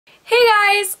Hey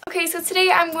guys! Okay, so today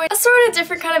I'm going a sort of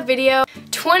different kind of video.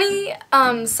 20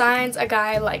 signs a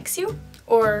guy likes you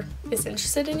or is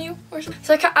interested in you or something.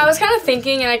 So I was kind of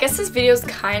thinking, and I guess this video is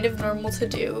kind of normal to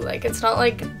do. Like, it's not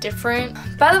like different.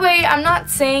 By the way, I'm not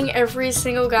saying every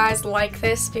single guy's like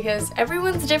this because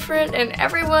everyone's different and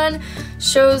everyone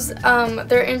shows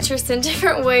their interest in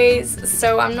different ways.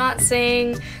 So I'm not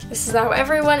saying this is how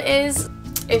everyone is.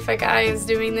 If a guy is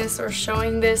doing this or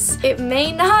showing this, it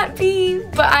may not be,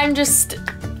 but I'm just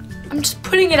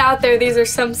putting it out there. These are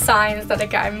some signs that a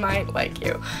guy might like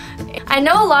you. I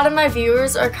know a lot of my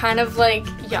viewers are kind of like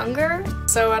younger,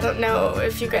 so I don't know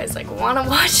if you guys like want to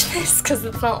watch this because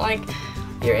it's not like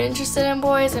you're interested in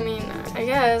boys. I mean, I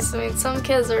guess. I mean, some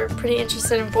kids are pretty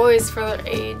interested in boys for their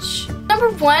age. Number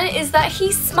 1 is that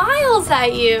he smiles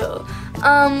at you.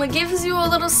 Gives you a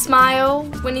little smile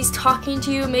when he's talking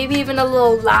to you, maybe even a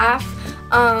little laugh.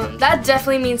 That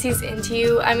definitely means he's into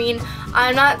you. I mean,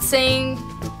 I'm not saying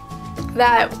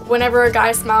that whenever a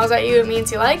guy smiles at you it means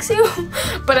he likes you,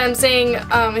 but I'm saying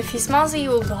if he smiles at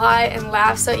you a lot and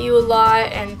laughs at you a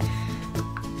lot, and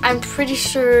I'm pretty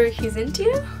sure he's into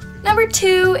you. Number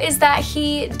 2 is that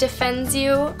he defends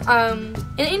you in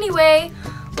any way.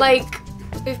 Like,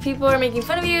 if people are making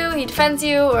fun of you, he defends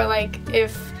you, or like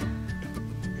if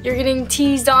you're getting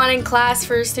teased on in class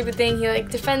for a stupid thing, he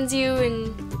like defends you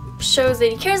and shows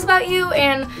that he cares about you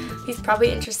and he's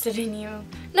probably interested in you.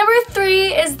 Number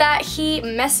 3 is that he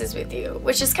messes with you,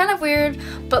 which is kind of weird,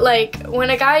 but like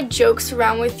when a guy jokes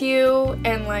around with you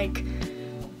and like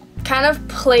kind of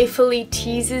playfully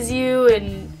teases you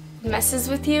and messes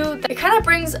with you, it kind of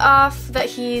brings off that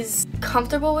he's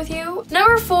comfortable with you.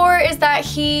 Number 4 is that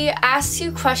he asks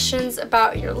you questions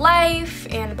about your life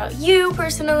and about you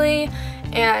personally,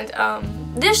 and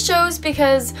this shows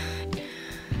because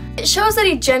it shows that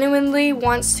he genuinely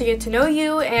wants to get to know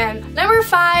you. And number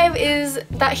 5 is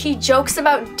that he jokes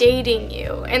about dating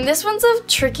you, and this one's a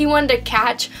tricky one to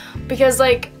catch because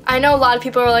like I know a lot of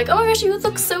people are like, oh my gosh, you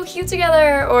look so cute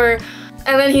together, or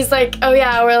and then he's like, oh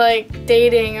yeah, we're like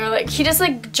dating, or like he just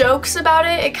like jokes about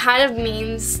it. It kind of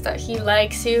means that he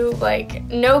likes you. Like,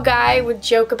 no guy would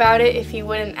joke about it if he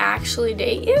wouldn't actually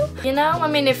date you, you know? I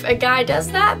mean, if a guy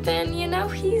does that, then you know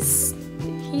he's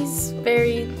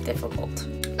very difficult.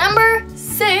 Number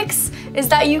 6 is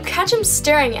that you catch him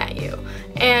staring at you,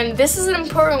 and this is an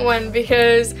important one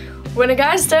because when a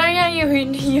guy's staring at you,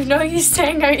 you know he's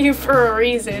staring at you for a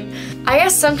reason. I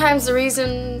guess sometimes the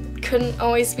reason couldn't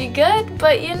always be good,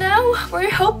 but you know, we're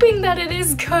hoping that it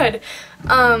is good.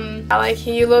 Like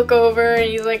you look over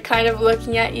and he's like kind of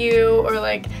looking at you, or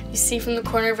like you see from the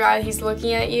corner of your eye he's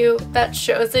looking at you. That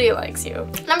shows that he likes you.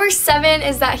 Number 7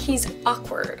 is that he's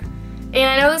awkward. And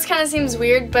I know this kind of seems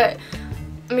weird, but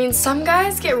I mean, some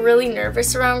guys get really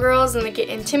nervous around girls and they get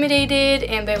intimidated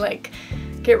and they like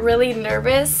get really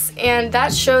nervous, and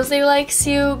that shows that he likes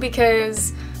you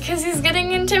because he's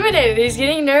getting intimidated, he's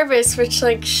getting nervous, which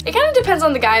like, it kind of depends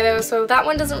on the guy though, so that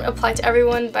one doesn't apply to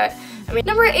everyone, but I mean.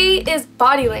 Number 8 is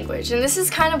body language, and this is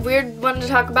kind of weird one to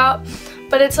talk about,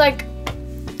 but it's like,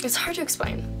 it's hard to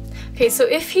explain. Okay, so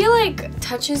if he like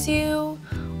touches you,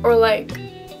 or like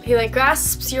he like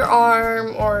grasps your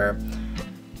arm, or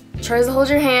tries to hold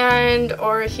your hand,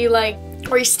 or he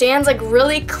stands like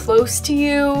really close to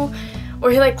you, or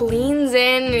he like leans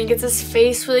in and he gets his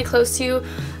face really close to you,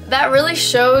 that really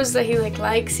shows that he like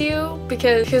likes you,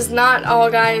 because not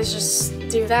all guys just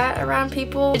do that around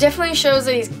people. It definitely shows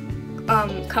that he's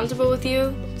comfortable with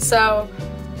you, so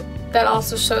that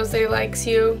also shows that he likes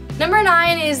you. Number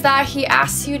 9 is that he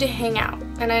asks you to hang out,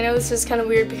 and I know this is kind of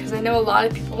weird because I know a lot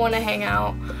of people want to hang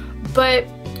out, but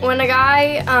when a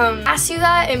guy asks you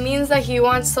that, it means that he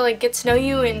wants to like get to know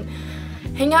you and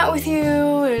hang out with you,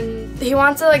 and he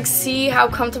wants to like see how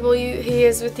comfortable he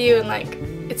is with you, and like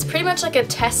it's pretty much like a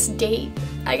test date,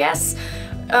 I guess.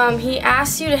 He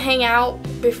asks you to hang out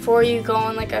before you go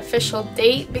on like an official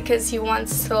date because he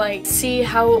wants to like see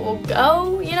how it will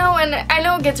go, you know? And I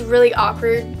know it gets really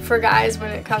awkward for guys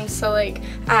when it comes to like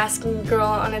asking a girl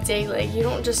on a date. Like, you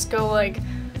don't just go like,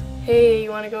 hey, you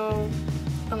want to go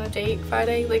on a date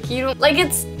Friday? Like, you don't, like,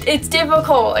 it's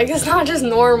difficult, like it's not just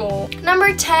normal.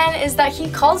 Number 10 is that he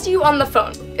calls you on the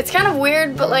phone. It's kind of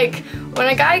weird, but like when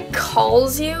a guy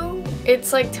calls you,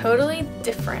 it's like totally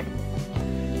different.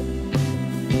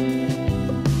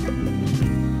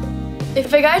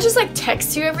 If a guy just like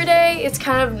texts you every day, it's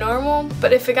kind of normal,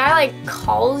 but if a guy like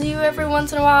calls you every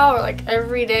once in a while or like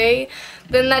every day,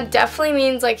 then that definitely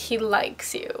means like he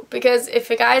likes you. Because if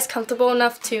a guy is comfortable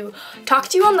enough to talk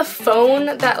to you on the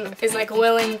phone, that is like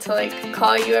willing to like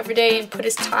call you every day and put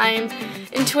his time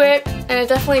into it, and it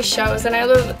definitely shows. And I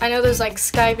know there's like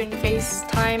Skype and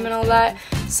FaceTime and all that,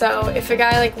 so if a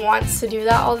guy like wants to do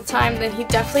that all the time, then he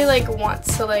definitely like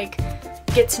wants to like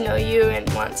get to know you and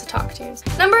wants to talk to you.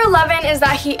 Number 11 is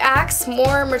that he acts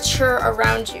more mature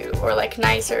around you, or like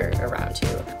nicer around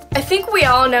you. I think we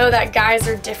all know that guys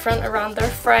are different around their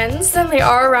friends than they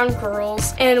are around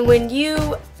girls, and when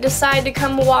you decide to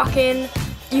come walk in,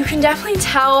 you can definitely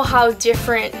tell how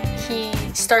different he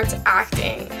starts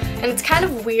acting. And it's kind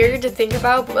of weird to think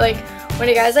about, but like when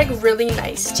a guy's like really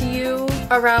nice to you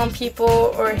around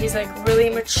people, or he's like really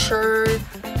mature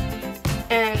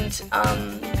and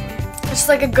just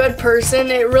like a good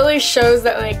person, it really shows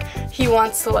that like he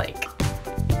wants to like,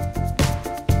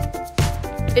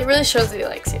 it really shows that he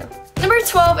likes you. Number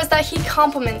 12 is that he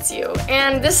compliments you,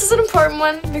 and this is an important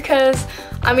one because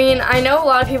I mean, I know a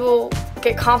lot of people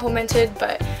get complimented,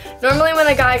 but normally when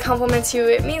a guy compliments you,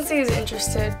 it means he's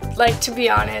interested. Like, to be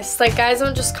honest, like guys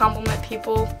don't just compliment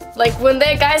people. Like when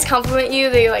guys compliment you,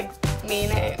 they like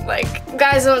mean it. Like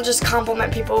guys don't just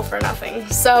compliment people for nothing.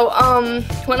 So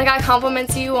when a guy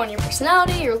compliments you on your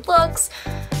personality, your looks,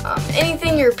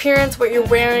 anything, your appearance, what you're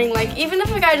wearing, like even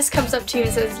if a guy just comes up to you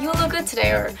and says, "You look good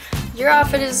today," or "Your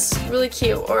outfit is really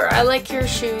cute," or "I like your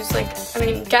shoes," like, I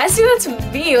mean, guys do that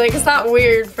to me. Like, it's not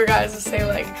weird for guys to say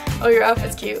like, "Oh, your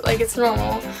outfit's cute," like it's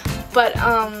normal. But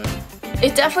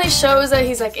it definitely shows that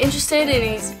he's like interested and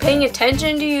he's paying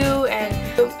attention to you, and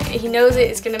he knows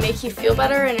it's gonna make you feel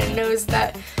better, and it knows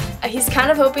that he's kind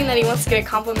of hoping that he wants to get a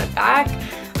compliment back,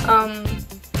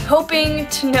 hoping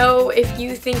to know if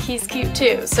you think he's cute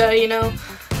too. So, you know.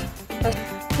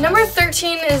 Number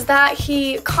 13 is that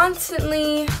he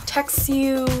constantly texts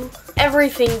you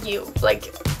everything you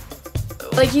like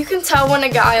you can tell when a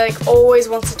guy like always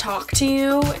wants to talk to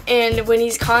you, and when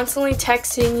he's constantly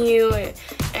texting you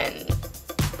and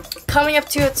coming up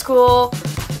to you at school,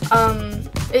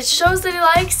 it shows that he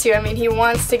likes you. I mean, he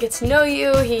wants to get to know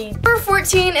you. Number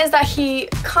 14 is that he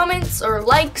comments or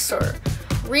likes or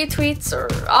retweets or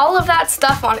all of that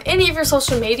stuff on any of your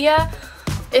social media.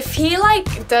 If he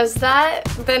like does that,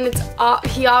 then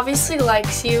he obviously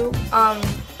likes you.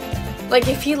 Like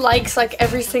if he likes like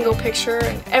every single picture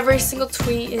and every single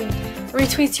tweet and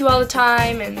retweets you all the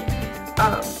time and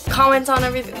comments on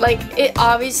everything, like it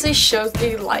obviously shows that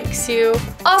he likes you.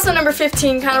 Also, number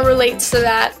 15 kind of relates to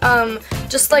that.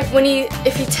 Just like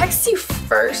if he texts you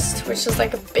first, which is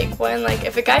like a big one. Like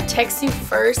if a guy texts you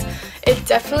first, it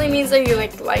definitely means that he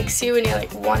like likes you and he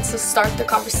like wants to start the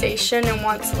conversation and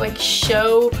wants to like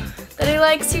show that he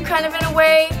likes you kind of in a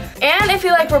way. And if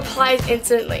he like replies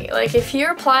instantly, like if he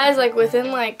replies like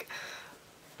within like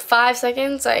 5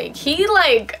 seconds, like he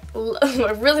like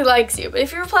really likes you. But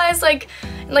if he replies like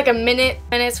in like a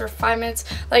minutes or 5 minutes,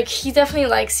 like he definitely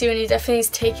likes you, and he definitely is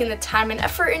taking the time and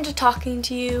effort into talking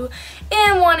to you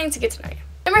and wanting to get to know you.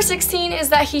 Number 16 is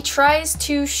that he tries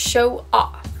to show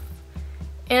off.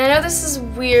 And I know this is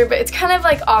weird, but it's kind of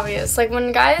like obvious. Like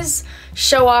when guys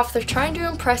show off, they're trying to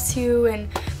impress you, and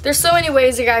there's so many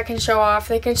ways a guy can show off.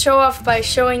 They can show off by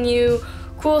showing you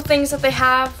cool things that they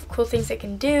have, cool things they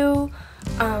can do,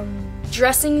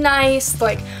 dressing nice.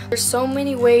 Like there's so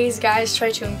many ways guys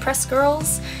try to impress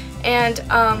girls, and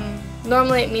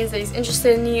normally it means that he's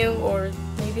interested in you, or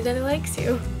maybe that he likes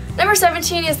you. Number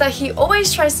 17 is that he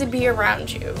always tries to be around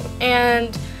you.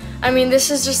 And I mean, this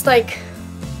is just like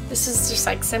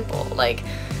simple. Like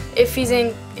if he's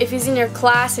in your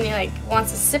class and he like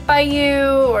wants to sit by you,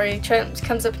 or he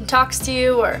comes up and talks to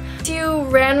you, or asks you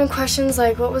random questions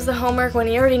like what was the homework, when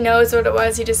he already knows what it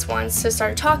was, he just wants to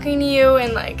start talking to you,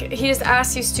 and like he just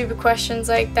asks you stupid questions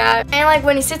like that. And like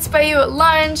when he sits by you at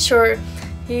lunch, or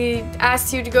he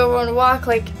asks you to go on a walk,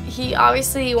 like he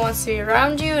obviously wants to be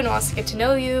around you and wants to get to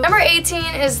know you. Number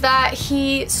 18 is that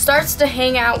he starts to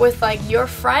hang out with like your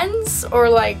friends, or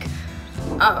like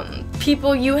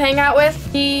people you hang out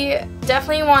with. He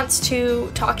definitely wants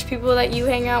to talk to people that you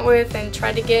hang out with and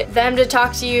try to get them to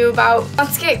talk to you about,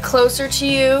 wants to get closer to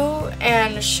you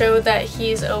and show that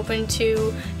he's open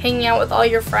to hanging out with all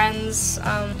your friends,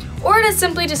 or to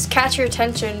simply just catch your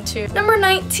attention too. Number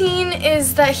 19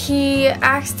 is that he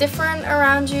acts different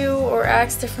around you, or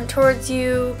acts different towards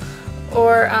you,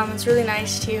 or is really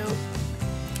nice to you.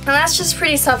 And that's just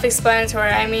pretty self-explanatory.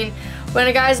 I mean, when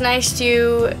a guy's nice to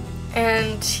you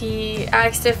and he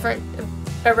acts different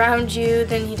around you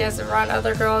than he does around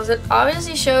other girls, it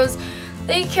obviously shows that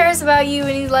that he cares about you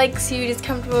and he likes you, he's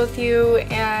comfortable with you,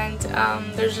 and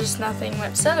there's just nothing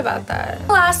much said about that.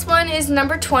 The last one is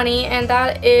number 20, and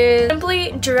that is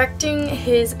simply directing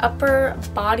his upper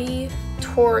body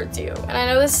towards you. And I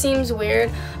know this seems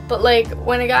weird, but like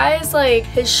when a guy is like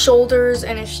his shoulders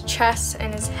and his chest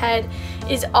and his head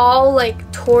is all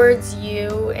like towards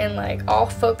you and like all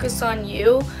focused on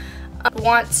you,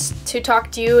 wants to talk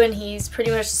to you, and he's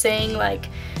pretty much saying like,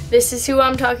 this is who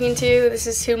I'm talking to, this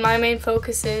is who my main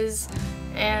focus is,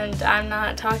 and I'm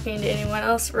not talking to anyone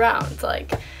else around.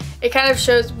 Like, it kind of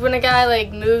shows when a guy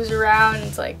like moves around and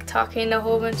is like talking to a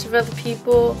whole bunch of other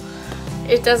people,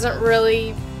 it doesn't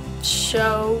really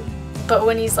show, but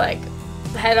when he's like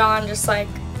head on just like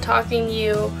talking to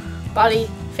you, body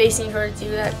facing towards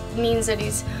you, that means that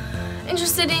he's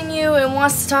interested in you and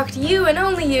wants to talk to you and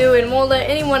only you, and won't let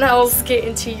anyone else get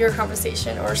into your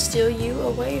conversation or steal you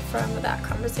away from that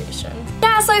conversation.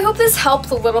 Yeah, so I hope this helped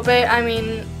a little bit. I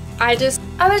mean, I was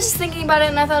just thinking about it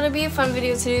and I thought it'd be a fun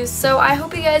video to do, so I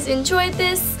hope you guys enjoyed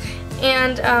this,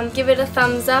 and give it a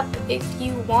thumbs up if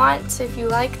you want, if you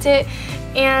liked it,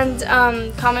 and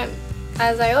comment,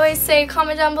 as I always say,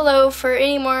 comment down below for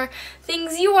any more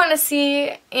things you want to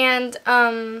see, and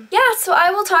yeah, so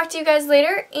I will talk to you guys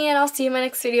later, and I'll see you in my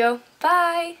next video.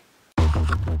 Bye!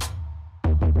 I'm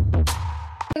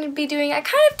going to be doing a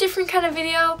kind of different kind of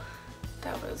video.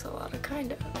 That was a lot of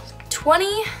kind of.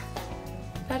 20?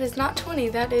 That is not 20,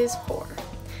 that is 4.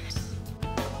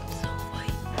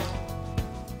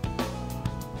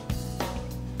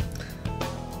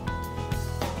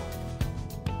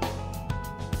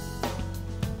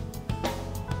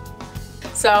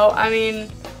 So, I mean,